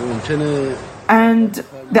 And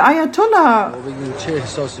the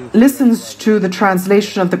Ayatollah listens to the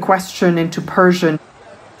translation of the question into Persian,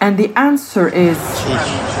 and the answer is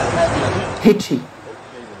Hichi.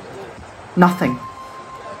 Nothing.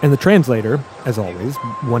 And the translator, as always,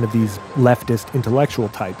 one of these leftist intellectual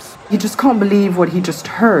types. He just can't believe what he just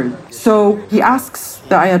heard. So he asks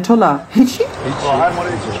the Ayatollah, Hichi?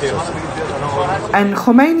 And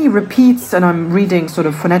Khomeini repeats, and I'm reading sort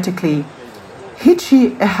of phonetically,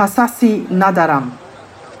 Hichi ehasasi nadaram.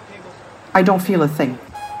 I don't feel a thing.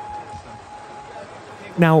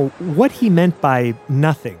 Now, what he meant by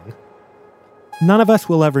nothing, none of us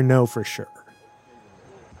will ever know for sure.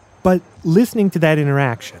 But listening to that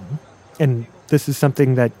interaction, and this is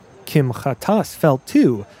something that Kim Khattas felt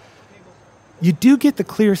too, you do get the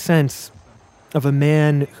clear sense of a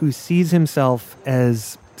man who sees himself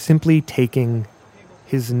as simply taking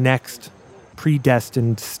his next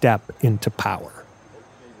predestined step into power.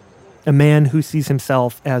 A man who sees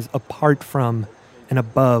himself as apart from and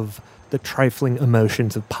above the trifling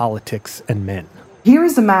emotions of politics and men. Here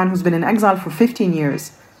is a man who's been in exile for 15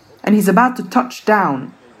 years, and he's about to touch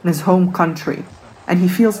down in his home country, and he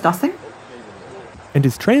feels nothing? And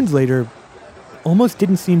his translator almost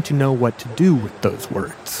didn't seem to know what to do with those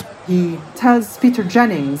words. He tells Peter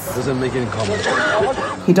Jennings... Doesn't make any comment.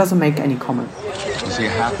 He doesn't make any comment. Is he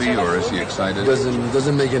happy or is he excited?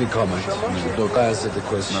 Doesn't make any comment. Look, I answered the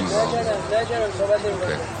question.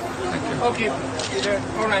 Okay, thank you. Okay, Peter,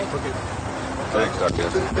 all right. Thanks, Doctor.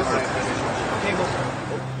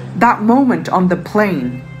 That moment on the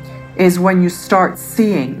plane is when you start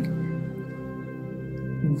seeing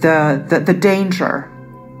the danger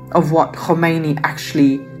of what Khomeini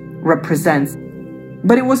actually represents.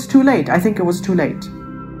 But it was too late. I think it was too late.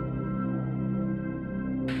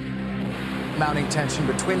 Mounting tension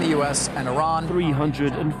between the U.S. and Iran.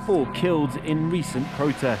 304 killed in recent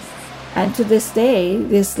protests. And to this day,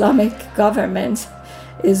 the Islamic government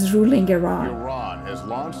is ruling Iran. Iran has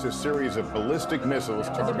launched a series of ballistic missiles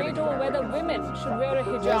targeting... whether women should wear a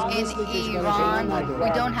hijab. In Iran, we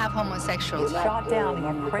don't have homosexuals. Shot down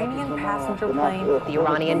the Ukrainian passenger plane. The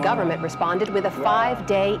Iranian government responded with a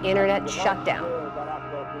 5-day internet shutdown.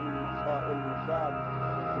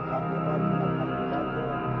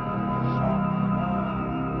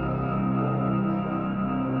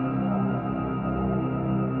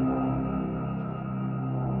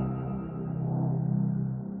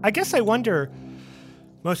 I guess I wonder,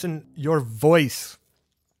 Mohsen, your voice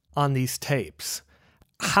on these tapes.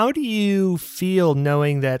 How do you feel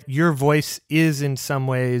knowing that your voice is in some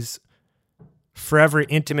ways forever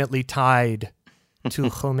intimately tied to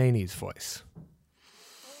Khomeini's voice?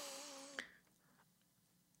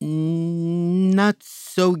 Not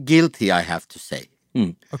so guilty, I have to say.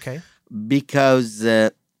 Okay. Because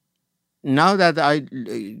now that I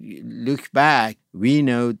look back, we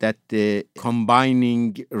know that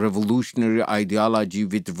combining revolutionary ideology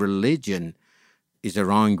with religion is a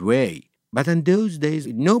wrong way. But in those days,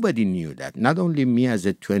 nobody knew that. Not only me as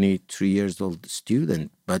a 23 years old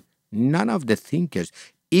student, but none of the thinkers,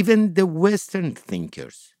 even the Western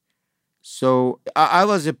thinkers. So I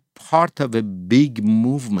was a part of a big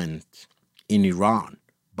movement in Iran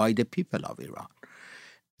by the people of Iran.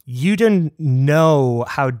 You didn't know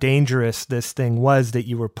how dangerous this thing was that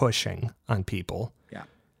you were pushing on people. Yeah.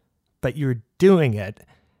 But you're doing it.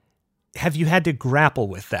 Have you had to grapple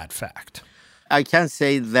with that fact? I can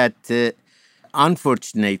say that,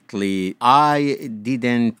 unfortunately, I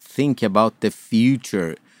didn't think about the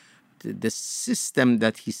future. The system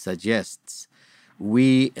that he suggests,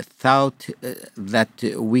 we thought that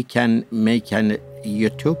we can make an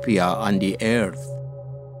utopia on the earth.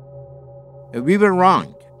 We were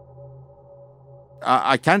wrong.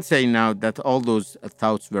 I can say now that all those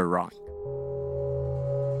thoughts were wrong.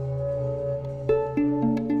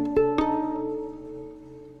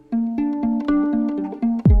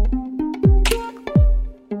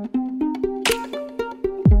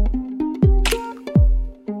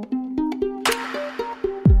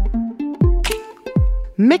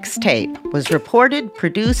 Mixtape was reported,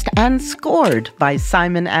 produced, and scored by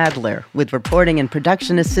Simon Adler, with reporting and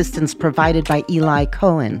production assistance provided by Eli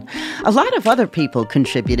Cohen. A lot of other people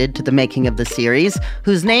contributed to the making of the series,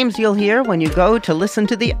 whose names you'll hear when you go to listen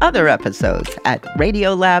to the other episodes at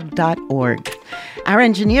radiolab.org. Our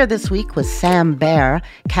engineer this week was Sam Baer.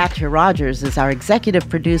 Katya Rogers is our executive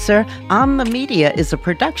producer. On the Media is a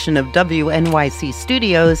production of WNYC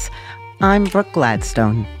Studios. I'm Brooke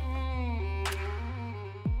Gladstone.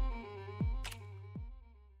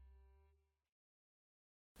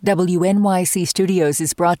 WNYC Studios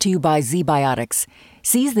is brought to you by ZBiotics.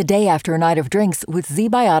 Seize the day after a night of drinks with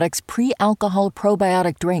ZBiotics pre-alcohol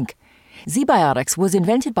probiotic drink. ZBiotics was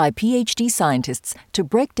invented by PhD scientists to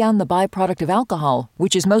break down the byproduct of alcohol,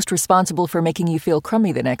 which is most responsible for making you feel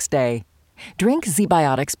crummy the next day. Drink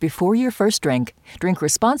ZBiotics before your first drink, drink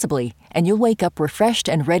responsibly, and you'll wake up refreshed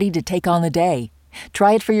and ready to take on the day.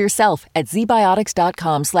 Try it for yourself at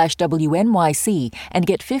zbiotics.com/WNYC and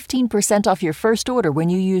get 15% off your first order when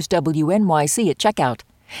you use WNYC at checkout.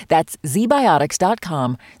 That's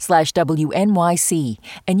zbiotics.com/WNYC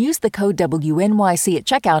and use the code WNYC at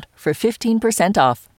checkout for 15% off.